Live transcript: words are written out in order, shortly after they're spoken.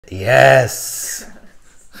Yes!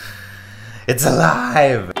 It's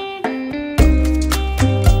alive!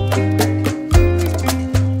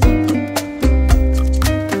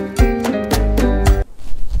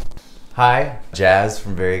 Hi, Jazz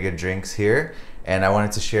from Very Good Drinks here, and I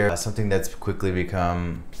wanted to share something that's quickly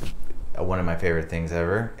become one of my favorite things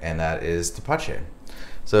ever, and that is Tepache.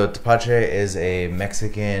 So Tepache is a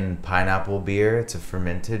Mexican pineapple beer. It's a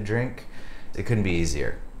fermented drink. It couldn't be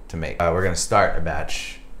easier to make. We're gonna start a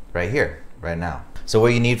batch right here, right now. So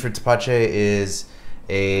what you need for Tepache is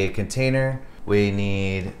a container. We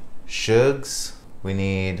need shugs. We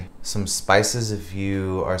need some spices if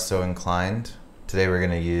you are so inclined. Today we're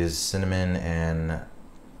gonna use cinnamon and,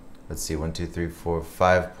 let's see, 1, 2, 3, 4,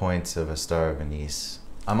 5 points of a star of anise.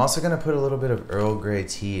 I'm also gonna put a little bit of Earl Grey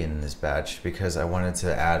tea in this batch because I wanted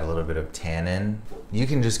to add a little bit of tannin. You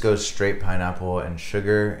can just go straight pineapple and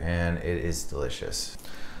sugar and it is delicious.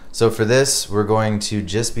 So for this, we're going to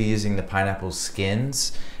just be using the pineapple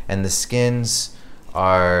skins, and the skins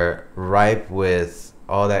are ripe with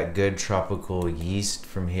all that good tropical yeast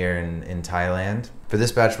from here in Thailand. For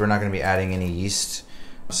this batch, we're not gonna be adding any yeast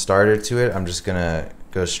starter to it. I'm just gonna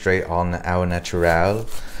go straight on au natural.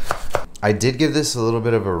 I did give this a little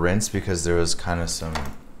bit of a rinse because there was kind of some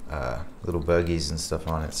little buggies and stuff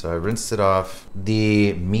on it. So I rinsed it off.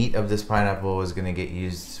 The meat of this pineapple is gonna get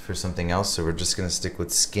used for something else, so we're just gonna stick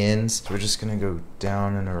with skins. We're just gonna go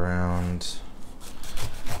down and around.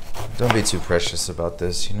 Don't be too precious about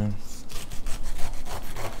this, you know?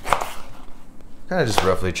 Kind of just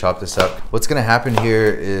roughly chop this up. What's gonna happen here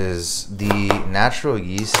is the natural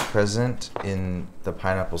yeast present in the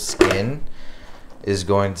pineapple skin is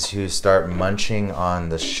going to start munching on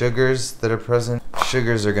the sugars that are present.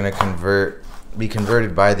 Sugars are gonna be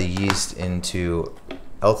converted by the yeast into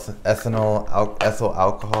ethanol, ethyl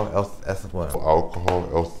alcohol,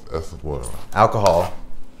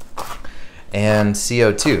 and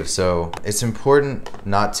CO2. So it's important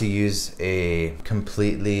not to use a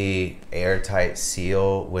completely airtight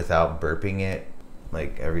seal without burping it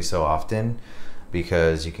like every so often,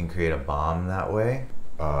 because you can create a bomb that way.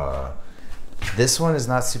 This one is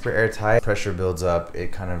not super airtight. Pressure builds up,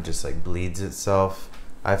 it kind of just like bleeds itself,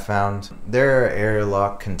 I found. There are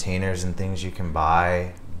airlock containers and things you can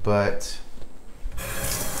buy, but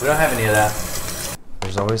we don't have any of that.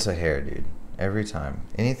 There's always a hair, dude. Every time.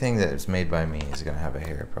 Anything that is made by me is gonna have a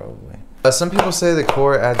hair, probably. Some people say the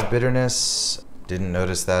core adds bitterness. Didn't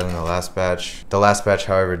notice that in the last batch. The last batch,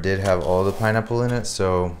 however, did have all the pineapple in it,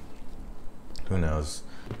 so who knows.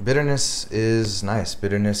 Bitterness is nice.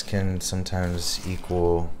 Bitterness can sometimes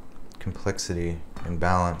equal complexity and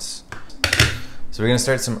balance. So we're gonna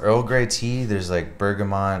start some Earl Grey tea. There's like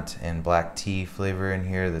bergamot and black tea flavor in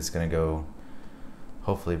here that's gonna go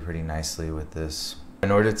hopefully pretty nicely with this.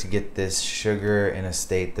 In order to get this sugar in a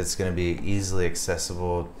state that's gonna be easily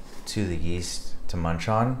accessible to the yeast to munch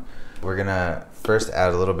on, we're gonna first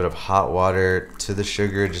add a little bit of hot water to the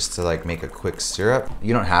sugar just to like make a quick syrup.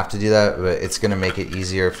 You don't have to do that, but it's gonna make it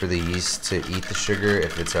easier for the yeast to eat the sugar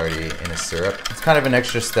if it's already in a syrup. It's kind of an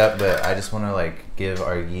extra step, but I just wanna like give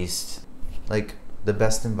our yeast like the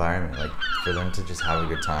best environment, like for them to just have a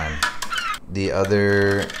good time. The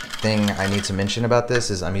other thing I need to mention about this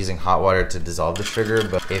is I'm using hot water to dissolve the sugar,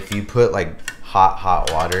 but if you put like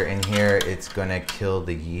hot water in here, it's gonna kill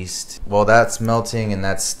the yeast. While that's melting and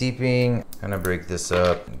that's steeping, I'm gonna break this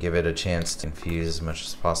up, give it a chance to infuse as much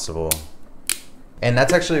as possible. And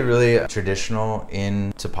that's actually really traditional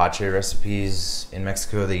in Tepache recipes. In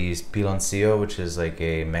Mexico, they use piloncillo, which is like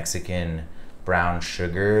a Mexican brown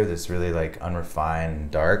sugar that's really like unrefined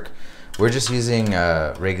and dark. We're just using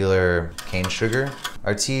regular cane sugar.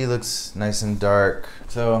 Our tea looks nice and dark.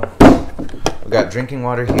 So we've got drinking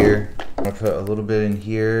water here. I'm gonna put a little bit in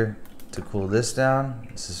here to cool this down.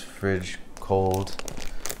 This is fridge cold.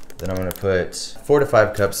 Then I'm gonna put 4 to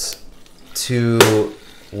 5 cups to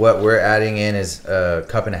what we're adding in is 1.5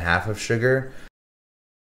 cups of sugar.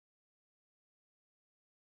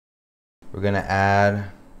 We're gonna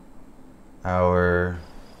add our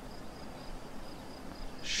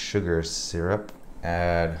sugar syrup,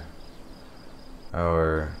 add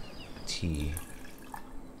our tea.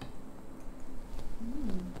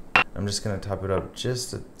 I'm just gonna top it up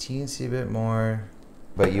just a teensy bit more,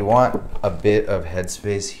 but you want a bit of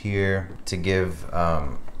headspace here to give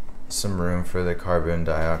some room for the carbon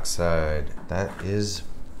dioxide. That is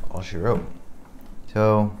all she wrote.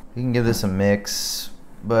 So you can give this a mix,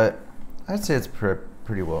 but I'd say it's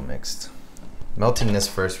pretty well mixed. Melting this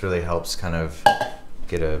first really helps kind of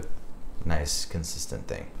get a nice consistent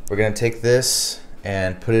thing. We're gonna take this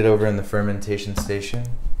and put it over in the fermentation station.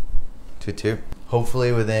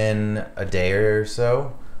 Hopefully within a day or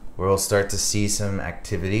so, we'll start to see some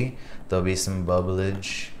activity. There'll be some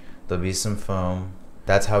bubblage, there'll be some foam.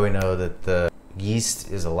 That's how we know that the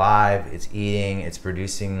yeast is alive, it's eating, it's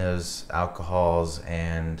producing those alcohols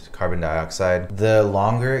and carbon dioxide. The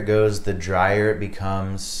longer it goes, the drier it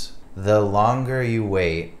becomes. The longer you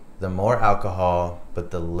wait, the more alcohol,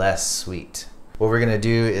 but the less sweet. What we're gonna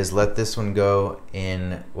do is let this one go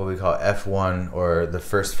in what we call F1, or the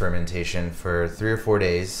first fermentation, for 3 or 4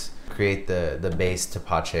 days, create the base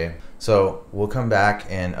Tepache. So we'll come back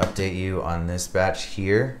and update you on this batch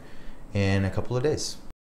here in a couple of days.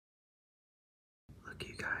 Look,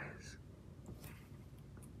 you guys,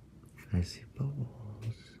 I see bubbles.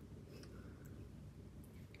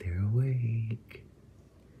 They're awake.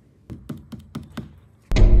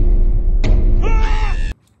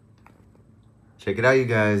 Check it out, you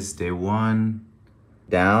guys. Day 1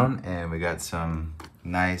 down, and we got some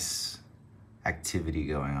nice activity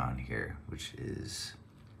going on here, which is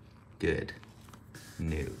good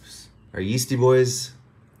news. Our yeasty boys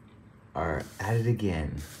are at it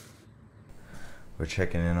again. We're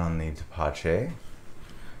checking in on the Tepache.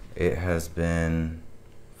 It has been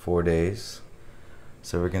 4 days,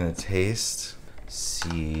 so we're gonna taste,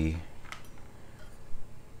 see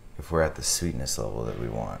if we're at the sweetness level that we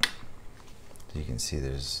want. You can see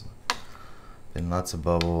there's been lots of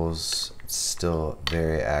bubbles. It's still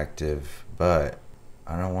very active, but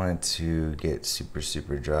I don't want it to get super,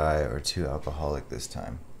 super dry or too alcoholic this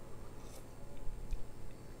time.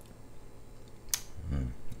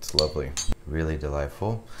 It's lovely, really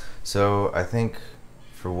delightful. So I think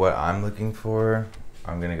for what I'm looking for,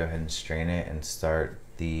 I'm gonna go ahead and strain it and start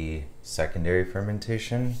the secondary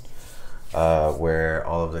fermentation, where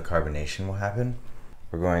all of the carbonation will happen.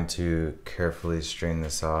 We're going to carefully strain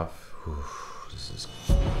this off. Whew, this is,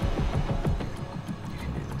 you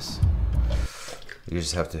can do this. You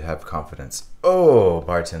just have to have confidence. Oh,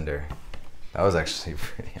 bartender. That was actually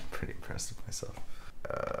I'm pretty impressed with myself.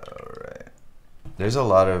 All right. There's a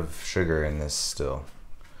lot of sugar in this still.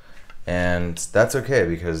 And that's okay,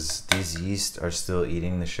 because these yeast are still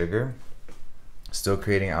eating the sugar, still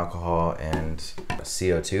creating alcohol and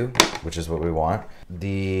CO2, which is what we want.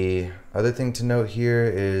 The other thing to note here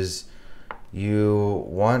is you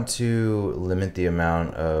want to limit the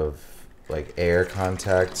amount of like air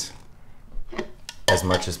contact as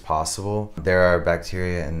much as possible. There are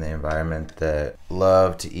bacteria in the environment that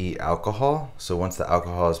love to eat alcohol. So once the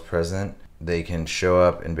alcohol is present, they can show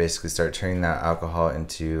up and basically start turning that alcohol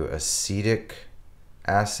into acetic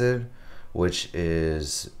acid, which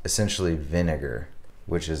is essentially vinegar,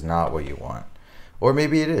 which is not what you want. Or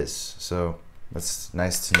maybe it is. So that's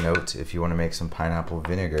nice to note. If you want to make some pineapple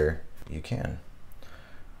vinegar, you can.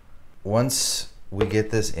 Once we get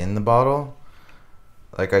this in the bottle,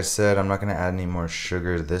 like I said, I'm not going to add any more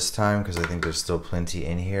sugar this time because I think there's still plenty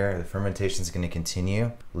in here. The fermentation is going to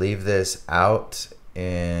continue. Leave this out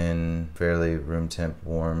in fairly room temp,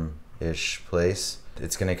 warm-ish place.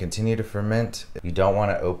 It's going to continue to ferment. You don't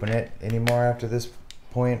want to open it anymore after this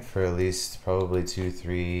point for at least probably 2,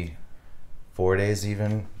 3, 4 days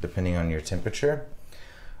even, depending on your temperature.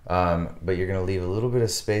 But you're going to leave a little bit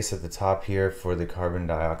of space at the top here for the carbon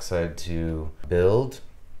dioxide to build.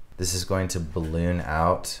 This is going to balloon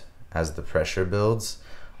out as the pressure builds.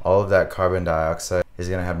 All of that carbon dioxide is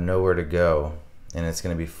going to have nowhere to go, and it's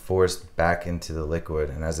going to be forced back into the liquid.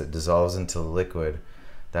 And as it dissolves into the liquid,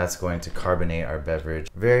 that's going to carbonate our beverage.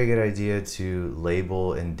 Very good idea to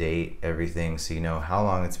label and date everything so you know how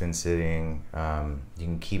long it's been sitting. You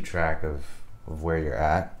can keep track of where you're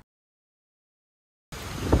at.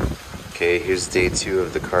 Okay, here's day 2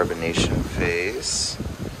 of the carbonation phase.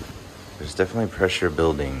 There's definitely pressure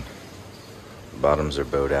building. The bottoms are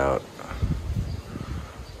bowed out.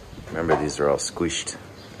 Remember, these are all squished,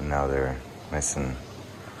 and now they're nice and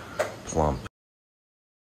plump.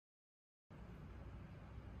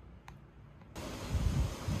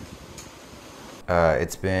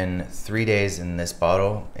 It's been 3 days in this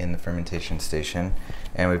bottle in the fermentation station,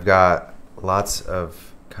 and we've got lots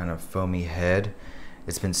of kind of foamy head.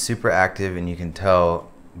 It's been super active, and you can tell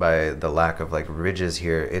by the lack of like ridges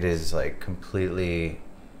here, it is like completely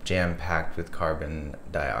jam-packed with carbon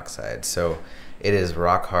dioxide. So it is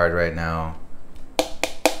rock hard right now.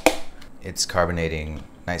 It's carbonating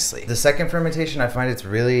nicely. The second fermentation, I find it's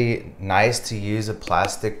really nice to use a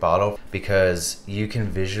plastic bottle because you can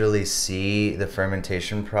visually see the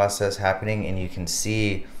fermentation process happening, and you can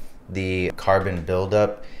see the carbon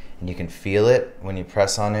buildup, and you can feel it when you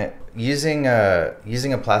press on it. Using a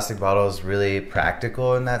plastic bottle is really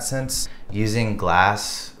practical in that sense. Using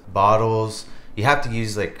glass bottles, you have to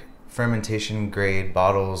use like fermentation grade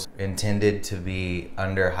bottles intended to be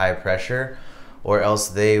under high pressure, or else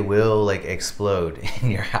they will like explode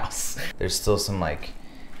in your house. There's still some like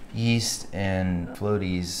yeast and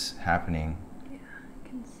floaties happening. Yeah, I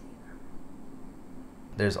can see them.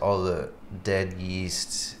 There's all the dead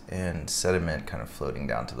yeast and sediment kind of floating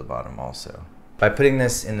down to the bottom also. By putting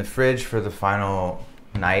this in the fridge for the final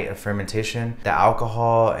night of fermentation, the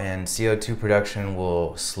alcohol and CO2 production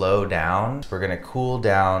will slow down. We're gonna cool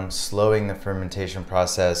down, slowing the fermentation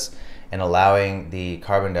process and allowing the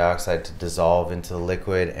carbon dioxide to dissolve into the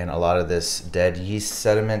liquid and a lot of this dead yeast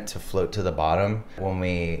sediment to float to the bottom. When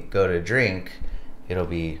we go to drink, it'll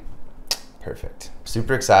be perfect.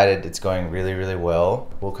 Super excited. It's going really, really well.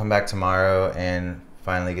 We'll come back tomorrow and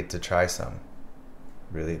finally get to try some.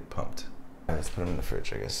 Really pumped. Let's put them in the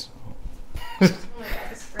fridge, I guess. Oh my god,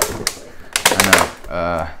 this fridge is like I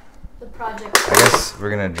know. the project. I guess we're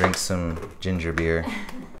gonna drink some ginger beer.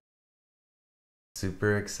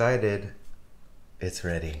 Super excited. It's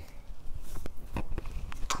ready.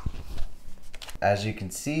 As you can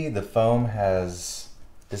see, the foam has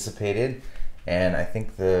dissipated and I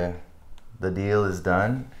think the deal is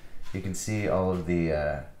done. You can see all of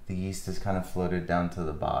the yeast is kind of floated down to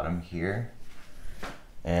the bottom here.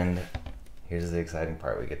 And here's the exciting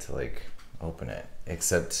part. We get to like open it,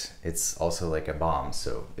 except it's also like a bomb.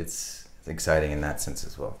 So it's exciting in that sense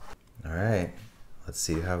as well. All right, let's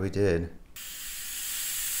see how we did.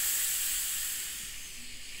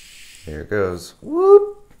 There it goes.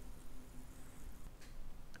 Whoop!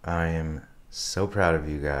 I am so proud of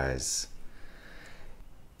you guys.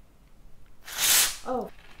 Oh.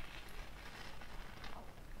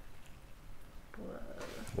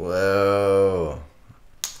 Whoa.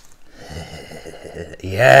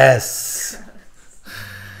 Yes!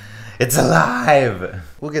 It's alive!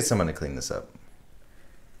 We'll get someone to clean this up.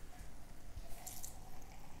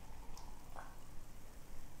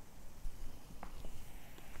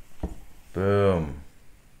 Boom.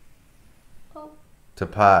 Oh.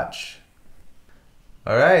 Tepache.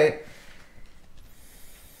 All right.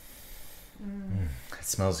 It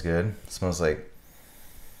smells good. It smells like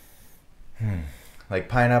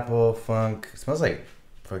pineapple funk. It smells like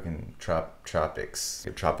fucking tropics,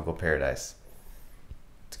 tropical paradise.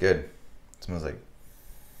 It's good. It smells like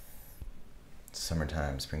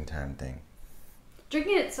summertime, springtime thing. Drink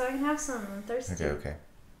it so I can have some. I'm thirsty. Okay.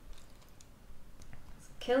 It's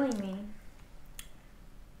killing me.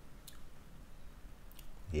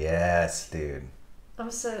 Yes, dude. Oh,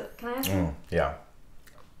 so can I have some? Yeah.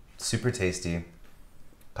 Super tasty.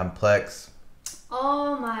 Complex.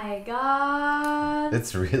 Oh my god.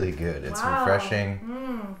 It's really good. It's wow.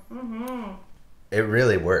 Refreshing. It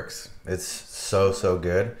really works. It's so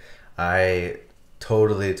good. I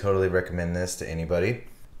totally recommend this to anybody.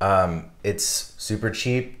 It's super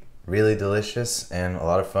cheap, really delicious, and a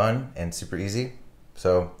lot of fun, and super easy.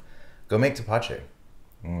 So go make Tepache.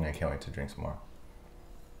 I can't wait to drink some more.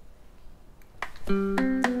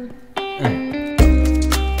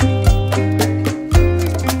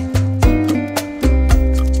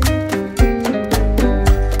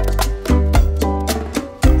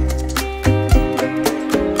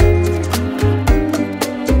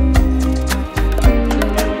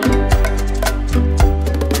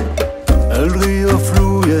 El río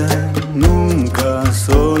fluye, nunca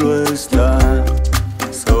solo está.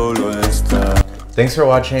 Thanks for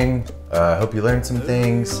watching. Hope you learned some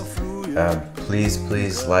things.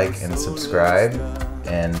 Please like and subscribe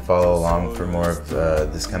and follow along for more of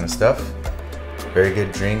this kind of stuff. Very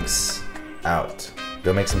good drinks out.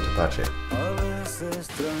 Go make some Tepache. A veces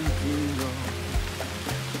tranquilo.